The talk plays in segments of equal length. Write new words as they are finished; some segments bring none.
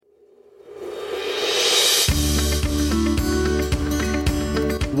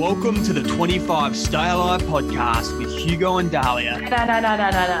Welcome to the 25 Stay Alive podcast with Hugo and Dahlia.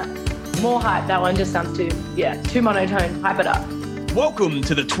 No. More hype. That one just sounds too monotone. Hype it up. Welcome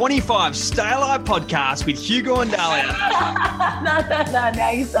to the 25 Stay Alive podcast with Hugo and Dahlia. No.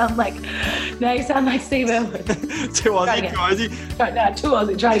 Now you sound like Steve Irwin. Too Aussie. Too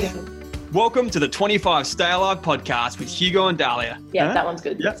Aussie. Try again. Welcome to the 25 Stay Alive podcast with Hugo and Dahlia. Yeah, That one's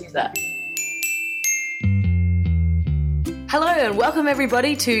good. Yep. Let's use that. Hello and welcome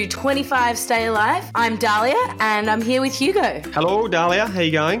everybody to 25 Stay Alive. I'm Dahlia and I'm here with Hugo. Hello, Dahlia. How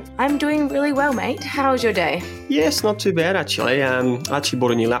you going? I'm doing really well, mate. How's your day? Yes, not too bad, actually. I actually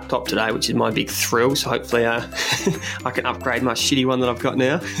bought a new laptop today, which is my big thrill, so hopefully I can upgrade my shitty one that I've got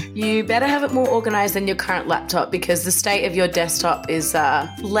now. You better have it more organised than your current laptop because the state of your desktop is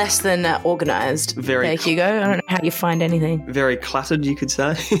less than organised. Very Hugo. I don't know how you find anything. Very cluttered, you could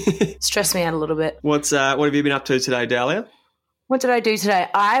say. Stressed me out a little bit. What have you been up to today, Dahlia? What did I do today?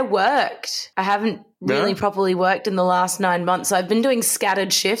 I worked. I haven't really properly worked in the last 9 months. So I've been doing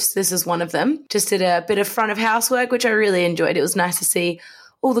scattered shifts. This is one of them. Just did a bit of front of house work, which I really enjoyed. It was nice to see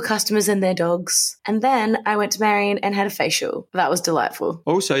all the customers and their dogs. And then I went to Marion and had a facial. That was delightful.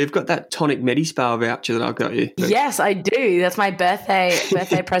 Also, you've got that Tonic Medi-Spa voucher that I've got you. Yes, I do. That's my birthday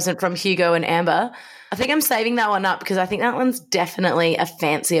present from Hugo and Amber. I think I'm saving that one up because I think that one's definitely a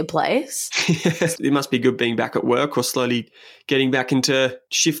fancier place. It must be good being back at work or slowly shifting back into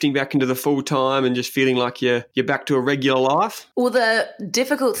the full time and just feeling like you're back to a regular life. Well, the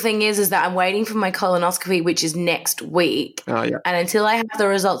difficult thing is that I'm waiting for my colonoscopy, which is next week. Oh, yeah. And until I have the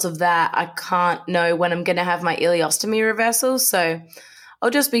results of that, I can't know when I'm going to have my ileostomy reversal. So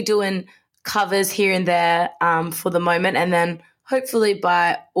I'll just be doing covers here and there for the moment. And then hopefully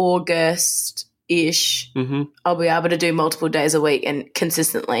by August-ish, I'll be able to do multiple days a week and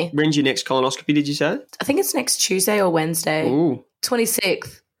consistently. When's your next colonoscopy, did you say? I think it's next Tuesday or Wednesday. Ooh.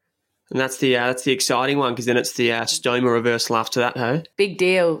 26th. And that's the exciting one because then it's the stoma reversal after that, hey? Big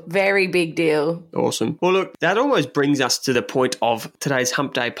deal. Very big deal. Awesome. Well, look, that almost brings us to the point of today's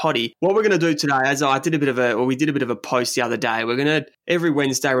Hump Day Potty. What we're going to do today, we did a bit of a post the other day. We're going to every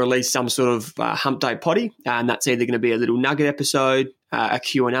Wednesday release some sort of Hump Day Potty, and that's either going to be a little nugget episode, a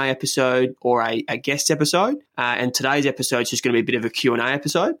Q&A episode, or a guest episode. And today's episode is just going to be a bit of a Q&A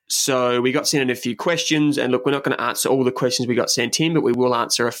episode. So we got sent in a few questions, and look, we're not going to answer all the questions we got sent in, but we will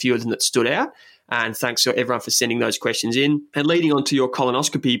answer a few of them that stood out. And thanks to everyone for sending those questions in. And leading on to your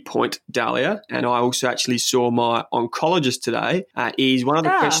colonoscopy point, Dahlia, and I also actually saw my oncologist today, is one of the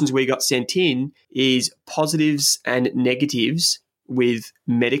questions we got sent in is positives and negatives with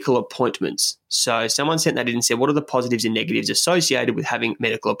medical appointments. So someone sent that in and said, what are the positives and negatives associated with having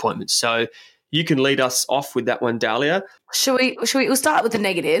medical appointments? So you can lead us off with that one, Dahlia. We'll start with the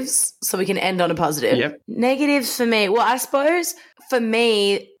negatives so we can end on a positive. Yep. Negatives for me. Well, I suppose for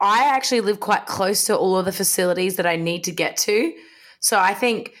me, I actually live quite close to all of the facilities that I need to get to. So I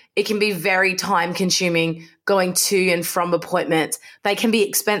think it can be very time consuming going to and from appointments. They can be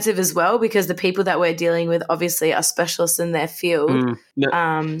expensive as well because the people that we're dealing with obviously are specialists in their field.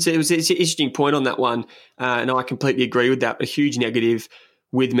 So it's an interesting point on that one. And I completely agree with that. A huge negative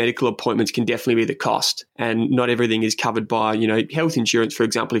with medical appointments can definitely be the cost, and not everything is covered by, health insurance, for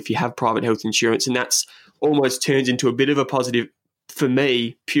example, if you have private health insurance, and that's almost turns into a bit of a positive for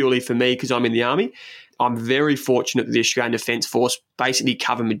me, purely for me, because I'm in the Army. I'm very fortunate that the Australian Defence Force basically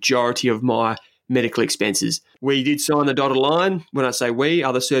cover majority of my medical expenses. We did sign the dotted line. When I say we,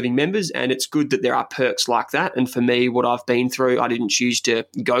 other serving members, and it's good that there are perks like that. And for me, what I've been through, I didn't choose to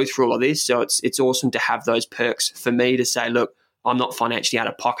go through all of this. So it's awesome to have those perks for me to say, look, I'm not financially out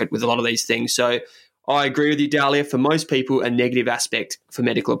of pocket with a lot of these things. So I agree with you, Dahlia. For most people, a negative aspect for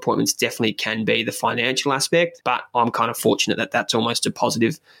medical appointments definitely can be the financial aspect, but I'm kind of fortunate that that's almost a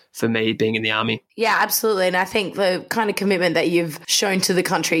positive for me being in the Army. Yeah, absolutely. And I think the kind of commitment that you've shown to the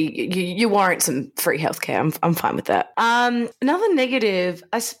country, you warrant some free healthcare. I'm fine with that. Another negative,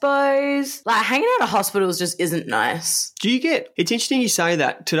 I suppose, like hanging out at hospitals just isn't nice. It's interesting you say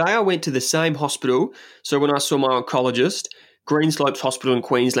that. Today I went to the same hospital. So when I saw my oncologist, Greenslopes Hospital in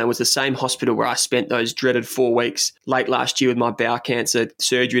Queensland was the same hospital where I spent those dreaded 4 weeks late last year with my bowel cancer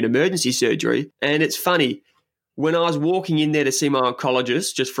surgery and emergency surgery. And it's funny, when I was walking in there to see my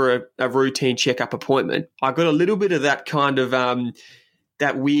oncologist just for a routine checkup appointment, I got a little bit of that kind of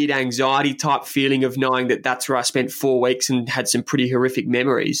that weird anxiety type feeling of knowing that that's where I spent 4 weeks and had some pretty horrific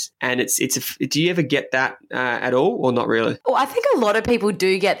memories. And do you ever get that at all or not really? Well, I think a lot of people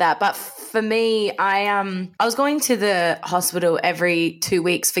do get that, but for me, I was going to the hospital every 2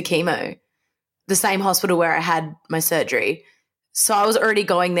 weeks for chemo, the same hospital where I had my surgery. So I was already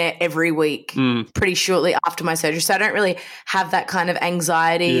going there every week pretty shortly after my surgery. So I don't really have that kind of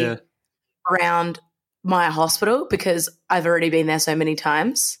anxiety around my hospital because I've already been there so many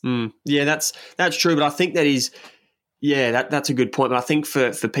times. Yeah, that's true. But I think that is, that's a good point. But I think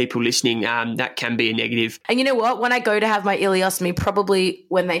for people listening, that can be a negative. And you know what? When I go to have my ileostomy, probably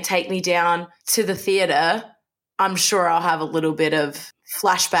when they take me down to the theatre, I'm sure I'll have a little bit of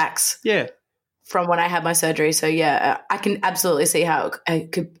flashbacks. Yeah. From when I had my surgery. So, I can absolutely see how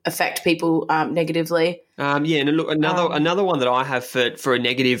it could affect people negatively. And look, another one that I have for a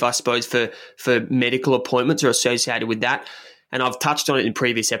negative, I suppose, for medical appointments are associated with that. And I've touched on it in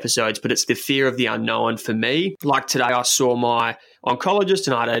previous episodes, but it's the fear of the unknown for me. Like today, I saw my oncologist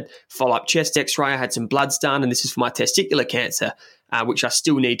and I had a follow-up chest x-ray. I had some bloods done, and this is for my testicular cancer, which I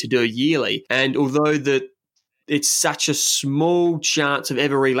still need to do yearly. And although it's such a small chance of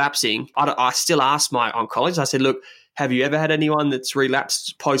ever relapsing, I still asked my oncologist, I said, look, have you ever had anyone that's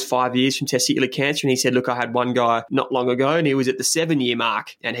relapsed post 5 years from testicular cancer? And he said, look, I had one guy not long ago and he was at the 7-year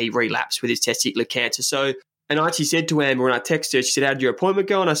mark and he relapsed with his testicular cancer. So, and I actually said to Amber when I texted her, she said, how did your appointment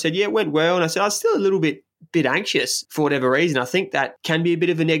go? And I said, yeah, it went well. And I said, I was still a little bit anxious for whatever reason. I think that can be a bit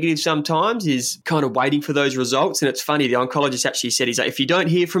of a negative sometimes, is kind of waiting for those results. And it's funny, the oncologist actually said, he's like, if you don't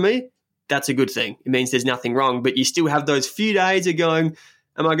hear from me, that's a good thing. It means there's nothing wrong. But you still have those few days of going,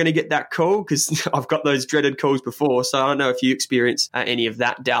 am I going to get that call? Because I've got those dreaded calls before. So I don't know if you experience any of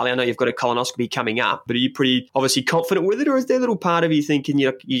that, Dali. I know you've got a colonoscopy coming up, but are you pretty obviously confident with it? Or is there a little part of you thinking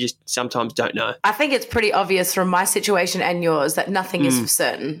you just sometimes don't know? I think it's pretty obvious from my situation and yours that nothing is for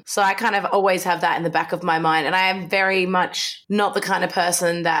certain. So I kind of always have that in the back of my mind. And I am very much not the kind of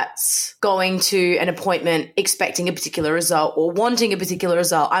person that's going to an appointment expecting a particular result or wanting a particular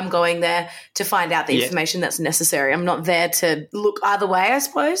result. I'm going there to find out the information that's necessary. I'm not there to look either way, I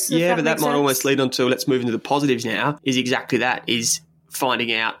suppose. Yeah, but that might almost lead on to, let's move into the positives now, is exactly that, is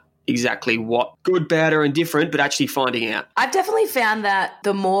finding out exactly what good, bad, or indifferent, but actually finding out. I've definitely found that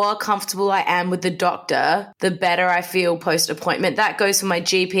the more comfortable I am with the doctor, the better I feel post-appointment. That goes for my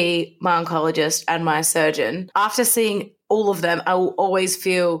GP, my oncologist, and my surgeon. After seeing all of them, I will always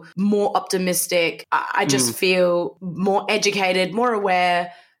feel more optimistic. I just feel more educated, more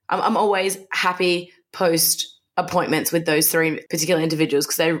aware. I'm always happy post-appointments with those three particular individuals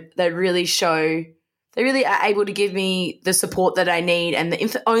because they really are able to give me the support that I need and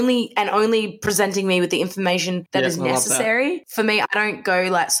only presenting me with the information that is necessary. For me, I don't go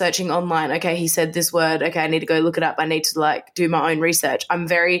like searching online. Okay, he said this word. Okay, I need to go look it up. I need to like do my own research. I'm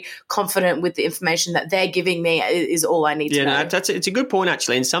very confident with the information that they're giving me is all I need to know. Yeah, it's a good point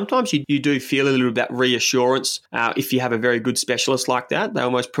actually. And sometimes you do feel a little bit reassurance if you have a very good specialist like that. They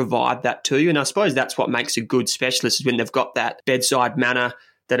almost provide that to you. And I suppose that's what makes a good specialist, is when they've got that bedside manner,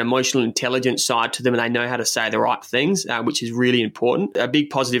 that emotional intelligence side to them, and they know how to say the right things, which is really important. A big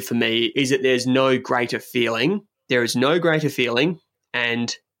positive for me is that there's no greater feeling. There is no greater feeling,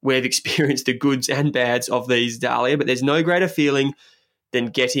 and we've experienced the goods and bads of these, Dahlia, but there's no greater feeling than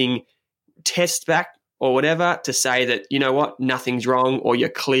getting tests back or whatever to say that, you know what, nothing's wrong, or you're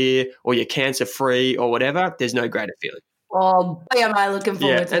clear, or you're cancer-free, or whatever. There's no greater feeling. Oh, boy, am I looking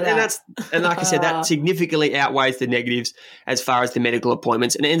forward to that. And like I said, that significantly outweighs the negatives as far as the medical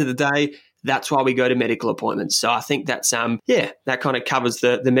appointments. And at the end of the day, that's why we go to medical appointments. So I think that's, that kind of covers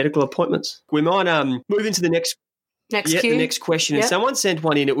the medical appointments. We might move into the next the next question. And someone sent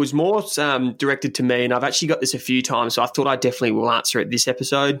one in. It was more directed to me, and I've actually got this a few times, so I thought I definitely will answer it this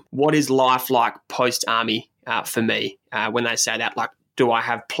episode. What is life like post-army for me? When they say that, like, do I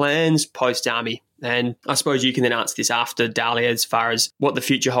have plans post-army? And I suppose you can then answer this after, Dahlia, as far as what the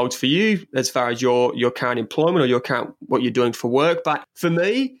future holds for you, as far as your current employment or your current what you're doing for work. But for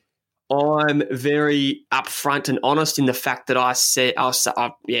me, I'm very upfront and honest in the fact that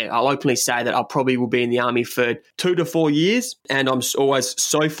I'll openly say that I probably will be in the army for 2 to 4 years, and I'm always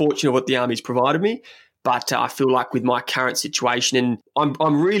so fortunate what the army's provided me. But I feel like with my current situation, and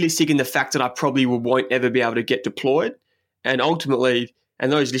I'm realistic in the fact that I probably won't ever be able to get deployed, and ultimately.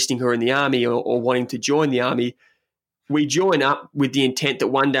 And those listening who are in the army or wanting to join the army, we join up with the intent that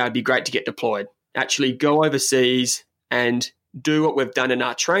one day it'd be great to get deployed, actually go overseas and do what we've done in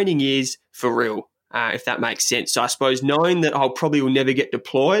our training years for real, if that makes sense. So I suppose knowing that I'll probably will never get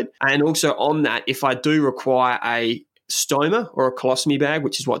deployed, and also on that, if I do require a stoma or a colostomy bag,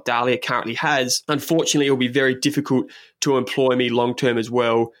 which is what Dahlia currently has, unfortunately it will be very difficult to employ me long-term as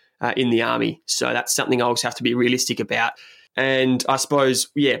well in the army. So that's something I also have to be realistic about. And I suppose,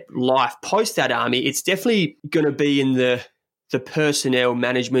 life post that army, it's definitely going to be in the personnel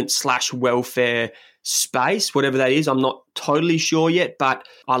management /welfare space, whatever that is. I'm not totally sure yet, but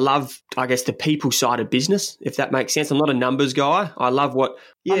I love, I guess, the people side of business, if that makes sense. I'm not a numbers guy. I love what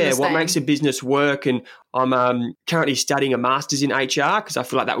makes a business work. And I'm currently studying a master's in HR because I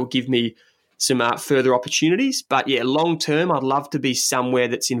feel like that will give me some further opportunities. But yeah, long term, I'd love to be somewhere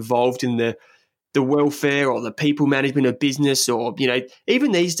that's involved in the welfare or the people management of business, or, you know,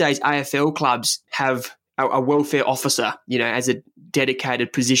 even these days, AFL clubs have a welfare officer, you know, as a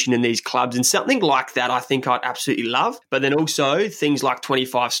dedicated position in these clubs, and something like that I think I'd absolutely love. But then also things like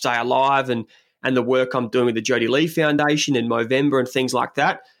 25 Stay Alive and the work I'm doing with the Jodie Lee Foundation in Movember and things like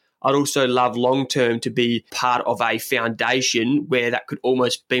that. I'd also love long-term to be part of a foundation where that could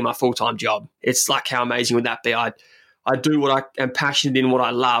almost be my full-time job. It's like, how amazing would that be? I do what I am passionate in, what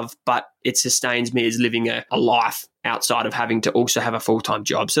I love, but it sustains me as living a life outside of having to also have a full-time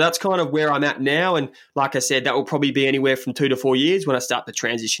job. So that's kind of where I'm at now. And like I said, that will probably be anywhere from 2 to 4 years when I start to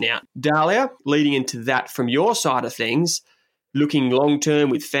transition out. Dahlia, leading into that from your side of things, looking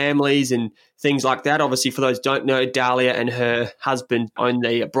long-term with families and things like that. Obviously, for those who don't know, Dahlia and her husband own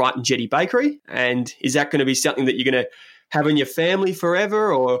the Brighton Jetty Bakery. And is that going to be something that you're going to have in your family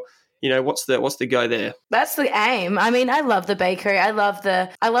forever, or, you know, what's the go there? That's the aim. I mean, I love the bakery. I love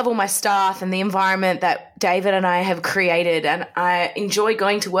all my staff and the environment that David and I have created, and I enjoy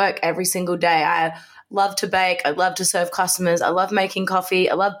going to work every single day. I love to bake. I love to serve customers. I love making coffee.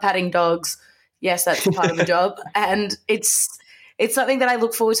 I love patting dogs. Yes, that's part of the job. And it's something that I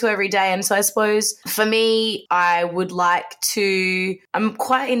look forward to every day. And so I suppose for me, I'm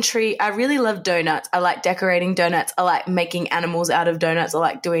quite intrigued. I really love donuts. I like decorating donuts. I like making animals out of donuts. I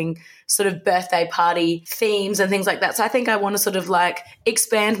like doing sort of birthday party themes and things like that. So I think I want to sort of like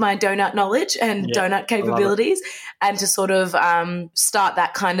expand my donut knowledge and donut capabilities, and to sort of start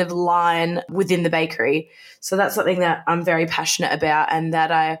that kind of line within the bakery. So that's something that I'm very passionate about and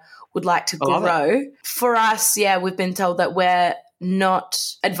that I would like to grow. For us, we've been told that we're not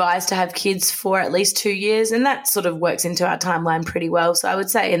advised to have kids for at least 2 years, and that sort of works into our timeline pretty well. So I would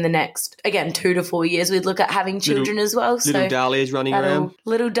say in the next, again, 2 to 4 years, we'd look at having children as well. Little Dahlia's running around.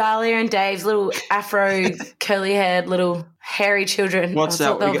 Little Dahlia and Dave's little afro, curly-haired, little hairy children. What's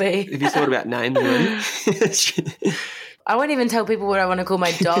that? Have you thought about names already? I won't even tell people what I want to call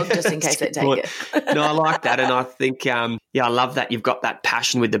my dog just in case they take it. No, I like that. And I think, I love that you've got that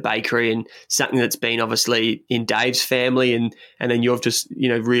passion with the bakery, and something that's been obviously in Dave's family, and then you've just, you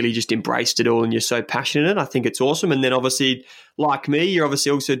know, really just embraced it all, and you're so passionate. I think it's awesome. And then obviously, like me, you're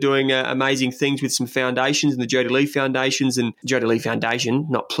obviously also doing amazing things with some foundations, and the Jodie Lee Foundations and Jodie Lee Foundation,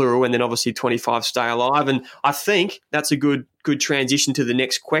 not plural, and then obviously 25 Stay Alive. And I think that's a good transition to the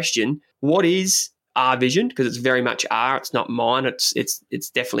next question. What is our vision? Because it's very much our, it's not mine. It's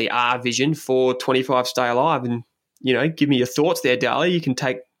definitely our vision for 25 Stay Alive. And, you know, give me your thoughts there, Dahlia. You can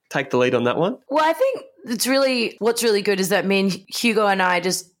take the lead on that one. Well, I think what's really good is that me and Hugo and I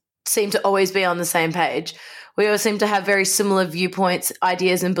just seem to always be on the same page. We all seem to have very similar viewpoints,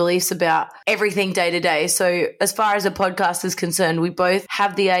 ideas and beliefs about everything day to day. So as far as a podcast is concerned, we both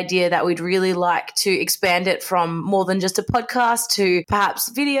have the idea that we'd really like to expand it from more than just a podcast to perhaps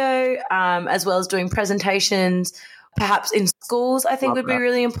video, as well as doing presentations, perhaps in schools. I think would be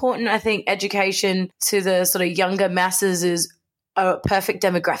really important. I think education to the sort of younger masses is a perfect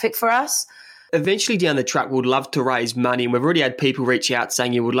demographic for us. Eventually down the track, we'd love to raise money, and we've already had people reach out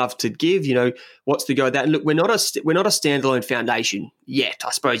saying you would love to give, you know, what's the go with that? And look, we're not a standalone foundation yet,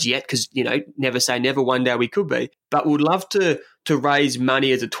 I suppose because, you know, never say never, one day we could be, but we'd love to raise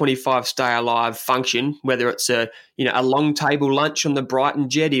money as a 25 Stay Alive function, whether it's a long table lunch on the Brighton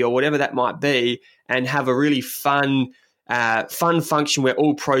Jetty or whatever that might be, and have a really fun function where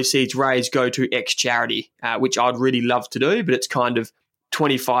all proceeds raised go to X charity, which I'd really love to do, but it's kind of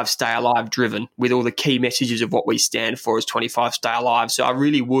 25 Stay Alive driven, with all the key messages of what we stand for as 25 Stay Alive. So I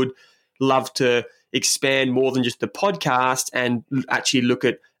really would love to expand more than just the podcast and actually look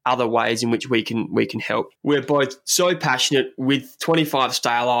at other ways in which we can help. We're both so passionate with 25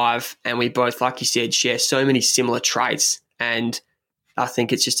 Stay Alive, and we both, like you said, share so many similar traits, and I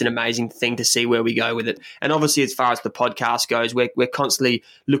think it's just an amazing thing to see where we go with it. And obviously, as far as the podcast goes, we're constantly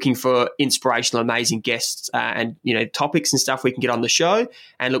looking for inspirational, amazing guests and, you know, topics and stuff we can get on the show.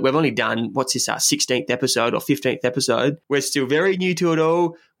 And look, we've only done, what's this, our 16th episode or 15th episode. We're still very new to it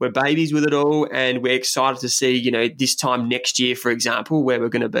all. We're babies with it all. And we're excited to see, you know, this time next year, for example, where we're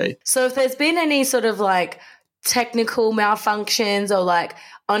going to be. So if there's been any sort of like technical malfunctions or like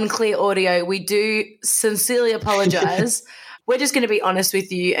unclear audio, we do sincerely apologize. we're just going to be honest with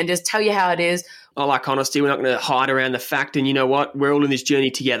you and just tell you how it is. I like honesty. We're not going to hide around the fact. And you know what? We're all in this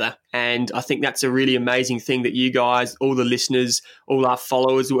journey together. And I think that's a really amazing thing that you guys, all the listeners, all our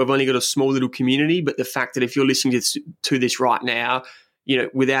followers, we've only got a small little community. But the fact that if you're listening to this right now, you know,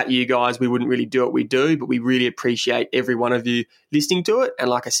 without you guys, we wouldn't really do what we do. But we really appreciate every one of you listening to it. And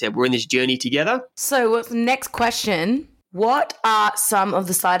like I said, we're in this journey together. So what's the next question? What are some of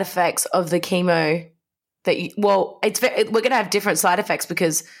the side effects of the chemo that we're going to have different side effects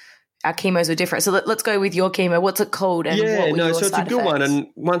because our chemos are different. So let's go with your chemo. What's it called? And so it's a good one. And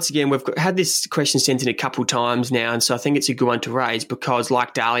once again, we've had this question sent in a couple times now. And so I think it's a good one to raise because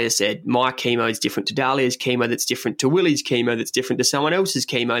like Dahlia said, my chemo is different to Dahlia's chemo, that's different to Willie's chemo, that's different to someone else's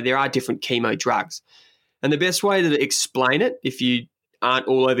chemo. There are different chemo drugs. And the best way to explain it, if you aren't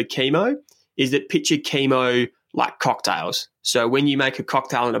all over chemo, is that picture chemo like cocktails. So when you make a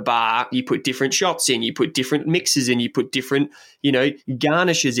cocktail in a bar, you put different shots in, you put different mixes in, you put different,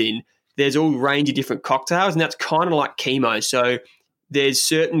 garnishes in. There's all range of different cocktails, and that's kind of like chemo. So there's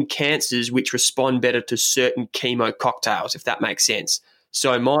certain cancers which respond better to certain chemo cocktails, if that makes sense.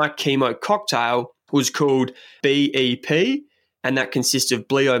 So my chemo cocktail was called BEP, and that consists of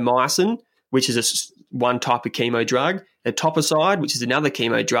bleomycin, which is one type of chemo drug, etoposide, which is another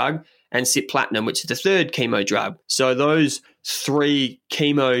chemo drug, and cisplatin, which is the third chemo drug. So those three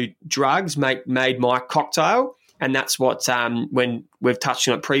chemo drugs made my cocktail, and that's what, when we've touched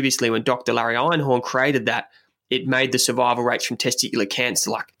on it previously, when Dr. Larry Einhorn created that, it made the survival rates from testicular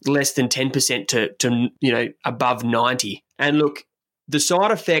cancer like less than 10% to above 90. And look, the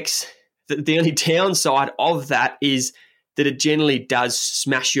side effects, the only downside of that is that it generally does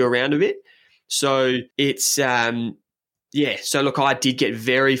smash you around a bit. So it's, so look, I did get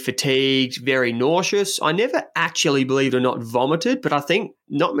very fatigued, very nauseous. I never actually, believe it or not, vomited, but I think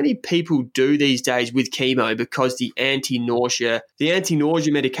not many people do these days with chemo because the anti-nausea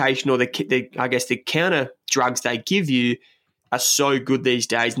medication or the counter drugs they give you are so good these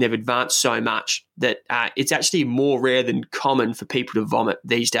days and they've advanced so much that it's actually more rare than common for people to vomit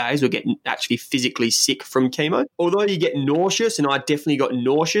these days or get actually physically sick from chemo. Although you get nauseous, and I definitely got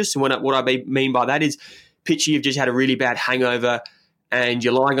nauseous, and what I mean by that is picture you've just had a really bad hangover and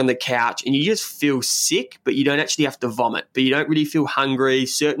you're lying on the couch and you just feel sick, but you don't actually have to vomit, but you don't really feel hungry.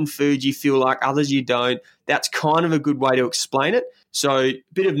 Certain foods you feel like, others you don't. That's kind of a good way to explain it. So a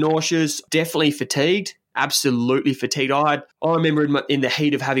bit of nauseous, definitely fatigued, absolutely fatigued. I remember in the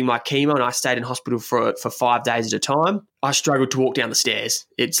heat of having my chemo, and I stayed in hospital for 5 days at a time, I struggled to walk down the stairs.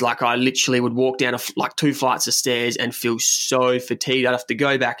 It's like I literally would walk down 2 flights of stairs and feel so fatigued. I'd have to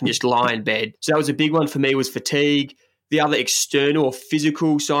go back and just lie in bed. So that was a big one for me, was fatigue. The other external or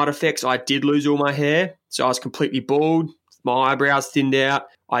physical side effects, I did lose all my hair. So I was completely bald, my eyebrows thinned out.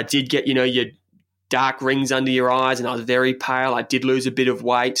 I did get, your dark rings under your eyes, and I was very pale. I did lose a bit of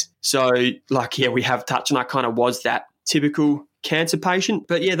weight. So we have touched, and I kind of was that typical cancer patient.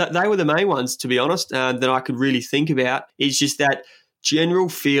 But yeah, they were the main ones, to be honest, that I could really think about. Is just that general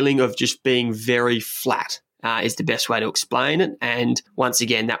feeling of just being very flat is the best way to explain it. And once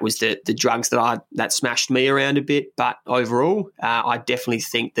again, that was the drugs that smashed me around a bit. But overall, I definitely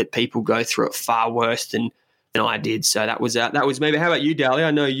think that people go through it far worse than I did. So that was maybe. How about you, Dahlia?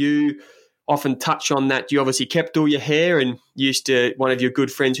 I know you often touch on that. You obviously kept all your hair, and one of your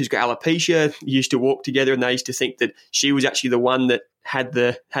good friends who's got alopecia, used to walk together, and they used to think that she was actually the one that had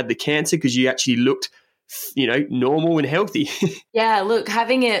the cancer because you actually looked, normal and healthy. Yeah, look,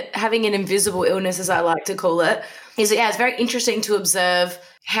 having an invisible illness, as I like to call it, it's very interesting to observe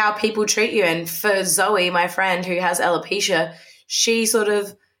how people treat you. And for Zoe, my friend who has alopecia, she sort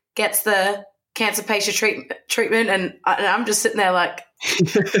of gets the cancer patient treatment, and I'm just sitting there like,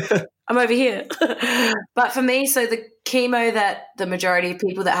 I'm over here. But for me, so the chemo that the majority of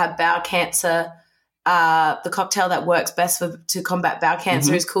people that have bowel cancer, the cocktail that works best to combat bowel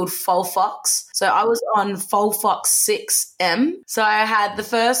cancer is called Folfox. So I was on Folfox 6M. So I had the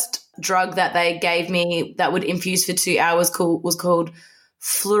first drug that they gave me that would infuse for 2 hours was called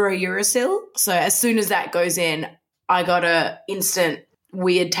fluorouracil. So as soon as that goes in, I got a instant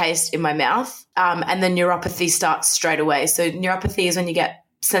weird taste in my mouth, and the neuropathy starts straight away. So neuropathy is when you get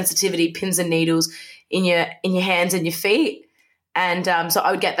sensitivity, pins and needles in your hands and your feet. And so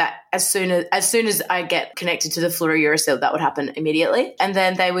I would get that as soon as I get connected to the fluorouracil, that would happen immediately. And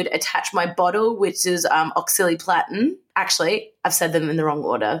then they would attach my bottle, which is oxaliplatin. Actually, I've said them in the wrong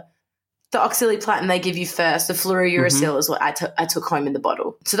order. The oxaliplatin they give you first. The fluorouracil is what I took home in the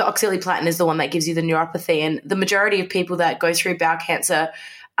bottle. So the oxaliplatin is the one that gives you the neuropathy. And the majority of people that go through bowel cancer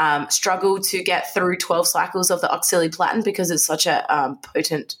struggle to get through 12 cycles of the oxaliplatin because it's such a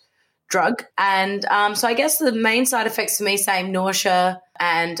potent drug. And so I guess the main side effects for me, same nausea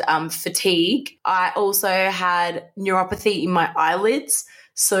and fatigue. I also had neuropathy in my eyelids.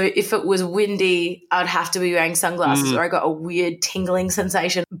 So if it was windy, I'd have to be wearing sunglasses, or I got a weird tingling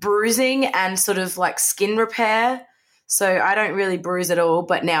sensation, bruising and sort of like skin repair. So I don't really bruise at all,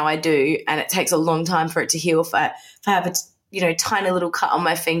 but now I do, and it takes a long time for it to heal. If I have a tiny little cut on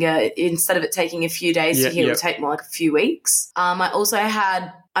my finger, instead of it taking a few days to heal, it would take more like a few weeks.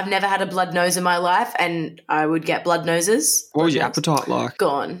 I've never had a blood nose in my life, and I would get blood noses. What was your appetite like?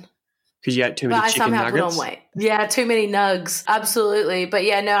 Gone. Because you ate too many chicken nuggets? Put on weight. Yeah, too many nugs. Absolutely. But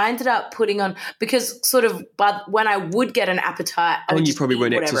yeah, no, I ended up putting on, because sort of when I would get an appetite, and you probably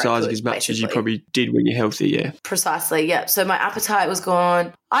weren't exercising as much as you probably did when you're healthy, yeah. Precisely, yeah. So my appetite was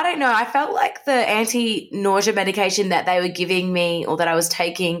gone. I don't know. I felt like the anti-nausea medication that they were giving me, or that I was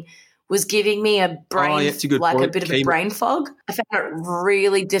taking, was giving me a bit of a brain fog. I found it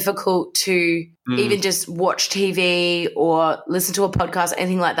really difficult to even just watch TV or listen to a podcast,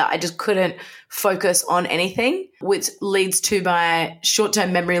 anything like that. I just couldn't focus on anything, which leads to my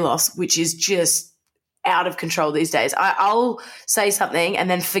short-term memory loss, which is just out of control these days. I'll say something and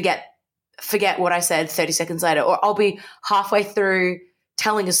then forget what I said 30 seconds later, or I'll be halfway through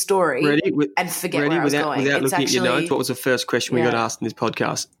telling a story and forget where I was going. Without looking at your notes, what was the first question we got asked in this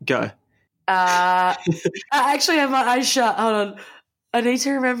podcast? Go. I actually have my eyes shut. Hold on. I need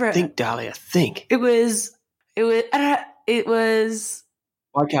to remember it. Think, Dahlia, think. It was. Okay,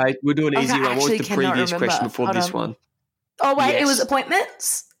 we'll do an easy one. What was the previous question before this one? Oh, wait, It was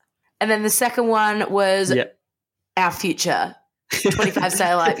appointments. And then the second one was our future. 25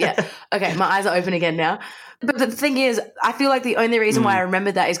 Stay Alive. Yeah. Okay, my eyes are open again now. But the thing is, I feel like the only reason why I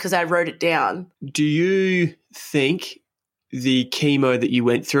remembered that is because I wrote it down. Do you think the chemo that you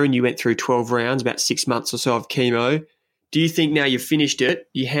went through, and you went through 12 rounds, about 6 months or so of chemo, do you think now you've finished it,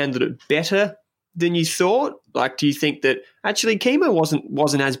 you handled it better than you thought? Like, do you think that actually chemo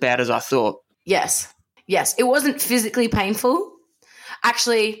wasn't as bad as I thought? Yes. It wasn't physically painful.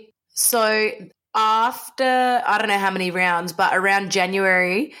 Actually, so after, I don't know how many rounds, but around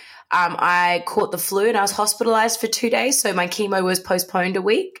January, I caught the flu and I was hospitalized for 2 days. So my chemo was postponed a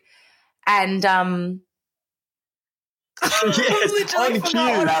week. And yes, I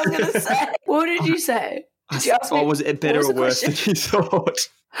forgot what I was going to say. What did you say? Did you ask me? Was it better or worse than you thought?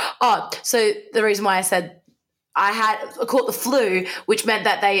 Oh, so the reason why I said I caught the flu, which meant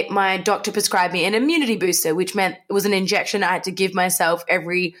that my doctor prescribed me an immunity booster, which meant it was an injection I had to give myself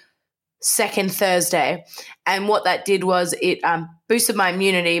every second Thursday. And what that did was it boosted my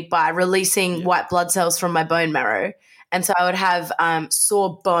immunity by releasing white blood cells from my bone marrow. And so I would have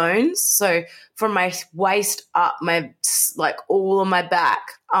sore bones. So from my waist up, all on my back,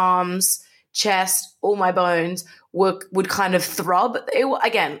 arms, chest, all my bones would kind of throb.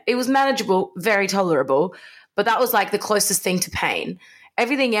 It was manageable, very tolerable, but that was like the closest thing to pain.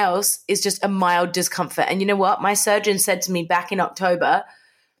 Everything else is just a mild discomfort. And you know what? My surgeon said to me back in October,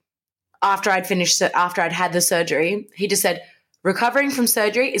 after I'd had the surgery, he just said, recovering from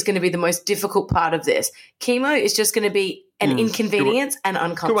surgery is going to be the most difficult part of this. Chemo is just going to be an inconvenience and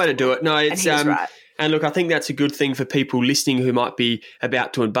uncomfortable. Good way to do it. No, it's right. And look, I think that's a good thing for people listening who might be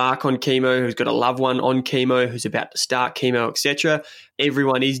about to embark on chemo, who's got a loved one on chemo, who's about to start chemo, etc.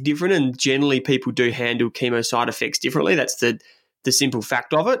 Everyone is different, and generally people do handle chemo side effects differently. That's the simple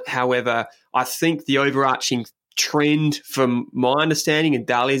fact of it. However, I think the overarching trend from my understanding and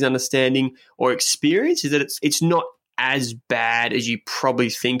Dahlia's understanding or experience is that it's not as bad as you probably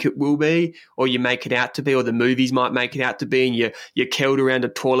think it will be, or you make it out to be, or the movies might make it out to be, and you're curled around a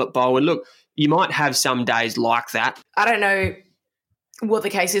toilet bowl. And look, you might have some days like that. I don't know what the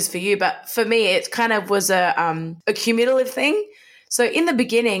case is for you, but for me, it kind of was a cumulative thing. So in the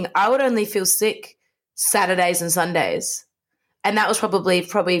beginning, I would only feel sick Saturdays and Sundays. And that was probably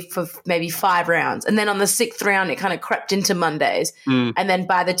for maybe 5 rounds. And then on the 6th round, it kind of crept into Mondays. And then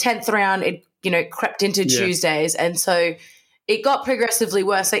by the 10th round, it crept into Tuesdays. And so it got progressively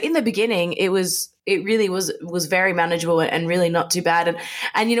worse. So in the beginning, it really was very manageable and really not too bad.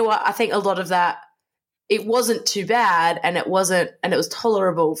 And you know what? I think a lot of that, it wasn't too bad, and it was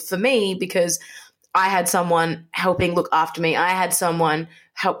tolerable for me because I had someone helping look after me. I had someone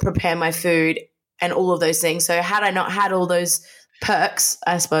help prepare my food and all of those things. So had I not had all those perks,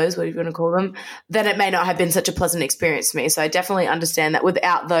 I suppose, what are you going to call them, then it may not have been such a pleasant experience for me. So I definitely understand that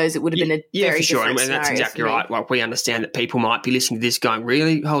without those, it would have been a very different scenario. And that's exactly right. Well, we understand that people might be listening to this going,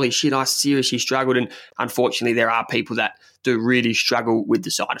 really? Holy shit, I seriously struggled. And unfortunately, there are people that do really struggle with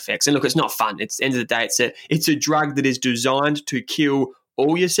the side effects. And look, it's not fun. It's the end of the day, it's a drug that is designed to kill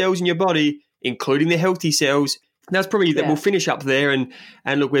all your cells in your body, including the healthy cells, That's probably that. We'll finish up there, and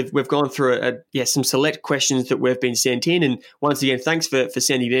look, we've gone through some select questions that we've been sent in, and once again, thanks for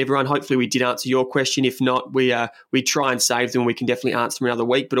sending in, everyone. Hopefully, we did answer your question. If not, we try and save them. We can definitely answer them another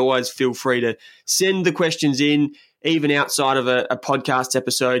week. But always feel free to send the questions in, even outside of a podcast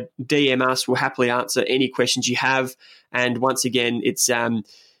episode. DM us. We'll happily answer any questions you have. And once again, it's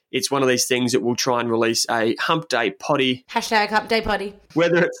one of these things that we'll try and release a Hump Day potty. Hashtag Hump Day potty.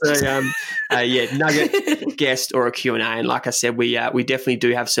 Whether it's a nugget guest or a Q&A. And like I said, we definitely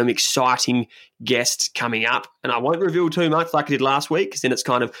do have some exciting guests coming up. And I won't reveal too much like I did last week, because then it's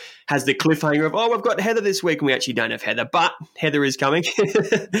kind of has the cliffhanger of, we've got Heather this week, and we actually don't have Heather. But Heather is coming.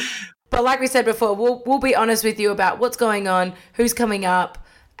 But like we said before, we'll be honest with you about what's going on, who's coming up.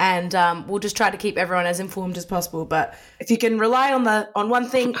 And we'll just try to keep everyone as informed as possible. But if you can rely on one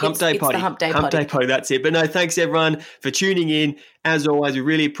thing, it's the Hump Day Potty. That's it. But no, thanks everyone for tuning in. As always, we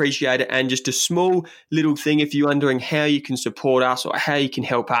really appreciate it. And just a small little thing, if you're wondering how you can support us or how you can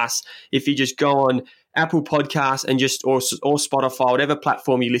help us, if you just go on Apple Podcasts and or Spotify, whatever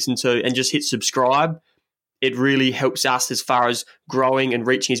platform you listen to, and just hit subscribe. It really helps us as far as growing and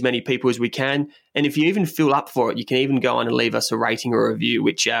reaching as many people as we can. And if you even feel up for it, you can even go on and leave us a rating or a review,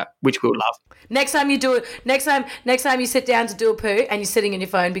 which we'll love. Next time you do it, next time you sit down to do a poo and you're sitting on your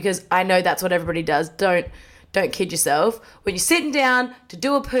phone, because I know that's what everybody does. Don't kid yourself. When you're sitting down to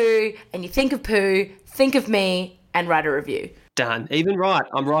do a poo and you think of poo, think of me and write a review. Done. Even right.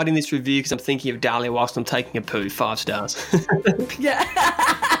 I'm writing this review because I'm thinking of Dahlia whilst I'm taking a poo. 5 stars. Yeah.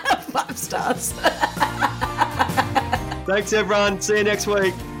 5 stars. Thanks, everyone. See you next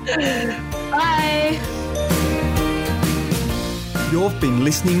week. Bye. You've been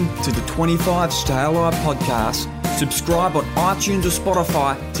listening to the 25 Stay Alive podcast. Subscribe on iTunes or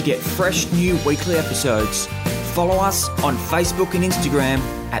Spotify to get fresh new weekly episodes. Follow us on Facebook and Instagram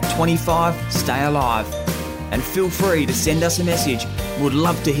at 25 Stay Alive. And feel free to send us a message. We'd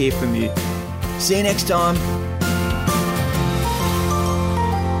love to hear from you. See you next time.